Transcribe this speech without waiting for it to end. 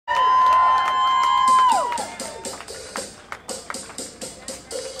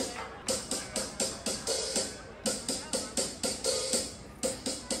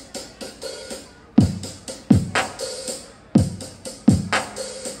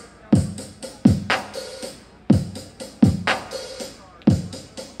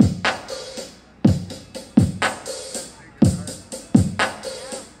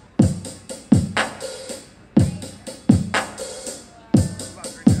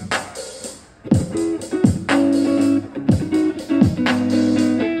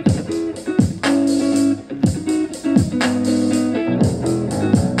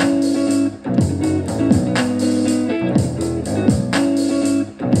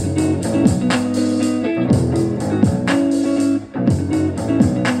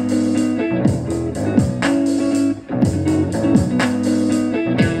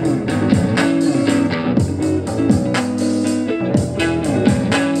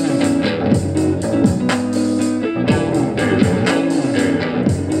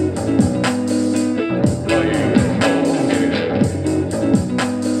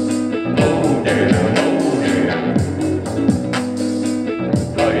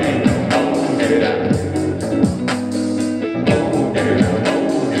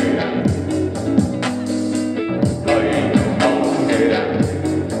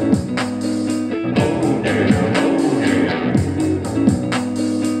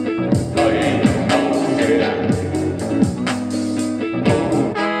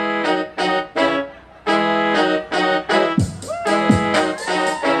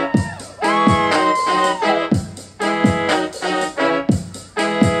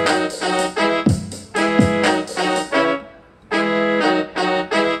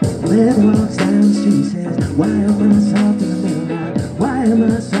Man walks down the street, says, why am I soft in the middle now? Why am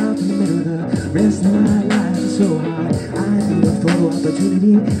I soft in the middle? The rest of my life is so hard. I need a photo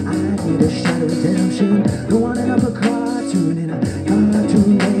opportunity, I need a shot of redemption. Don't want another cartoon in a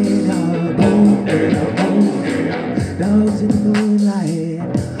cartoon made of bone, dogs in the moonlight.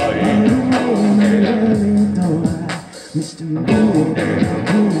 Mr.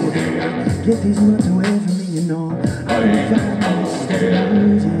 Get these nuts away from me, you know. I don't find this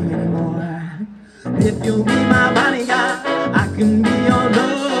losing anymore. If you'll be my bodyguard, I can be your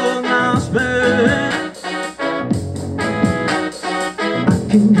long lost bird. I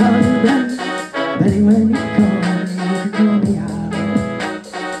can call you back, Betty, when you can call me out.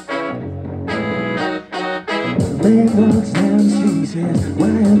 Man walks down the street, he says, why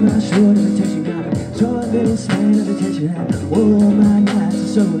am I short of attention? Got a short little span of attention, and oh, my nights are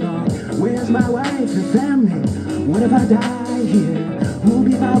so long. Where's my wife and family? What if I die here? Who'll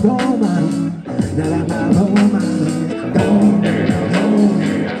be my role model? Now that my role model is gone,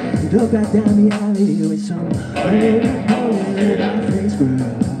 gone. Look back down the alley with some lady holding my face, girl.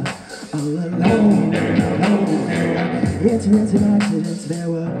 All alone, alone. Incidents and accidents, there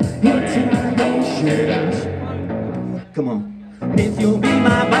were hits and allegations. Come on. If you'll be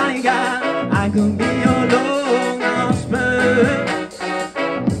my bodyguard, I can be your long lost bird.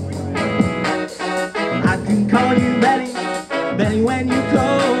 I can call you Betty, Betty, when you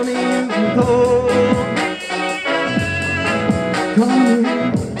call me, you can call me.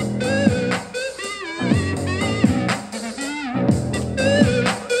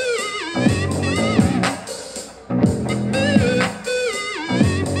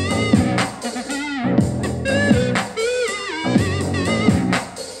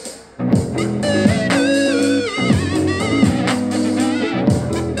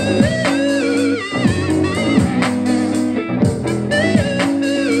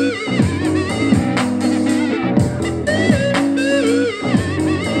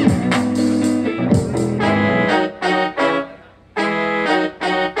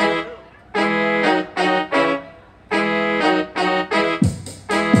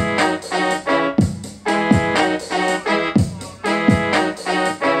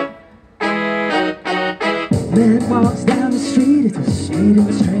 Man walks down the street, it's a street in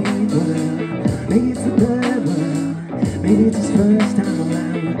a strange world. Maybe it's the third world, maybe it's his first time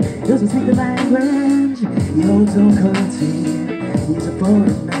around. He doesn't speak the language, he holds no currency. He's a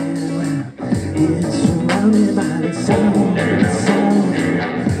foreign man, well, he is surrounded by the sound,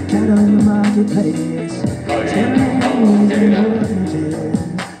 cattle in the marketplace, staring at orphanages.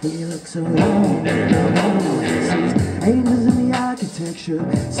 He looks around, sees angels in the architecture,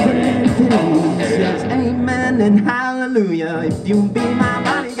 spinning infinity, says amen and hallelujah. If you be my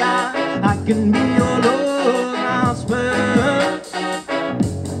bodyguard, I can be your long lost bird.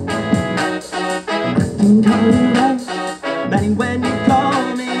 I can call you back, Betty, when you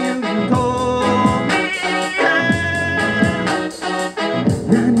call me, you can call me.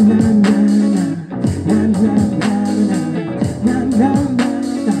 Na na na na, na na na na, na na na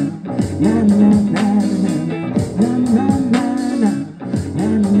na, na na na.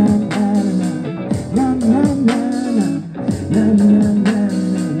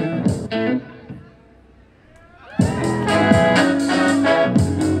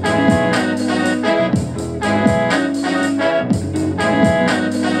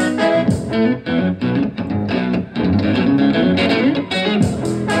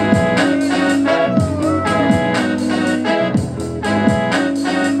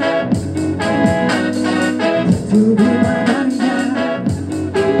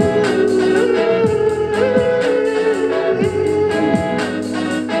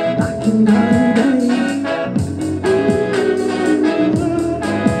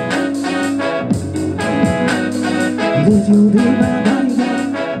 If you be my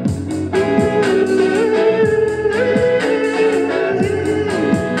bodyguard,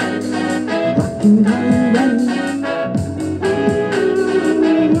 I can call you Betty.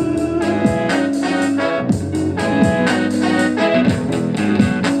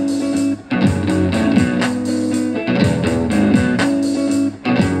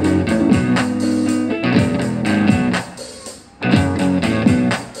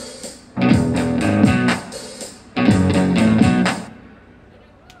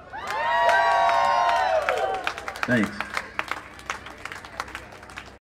 Thanks.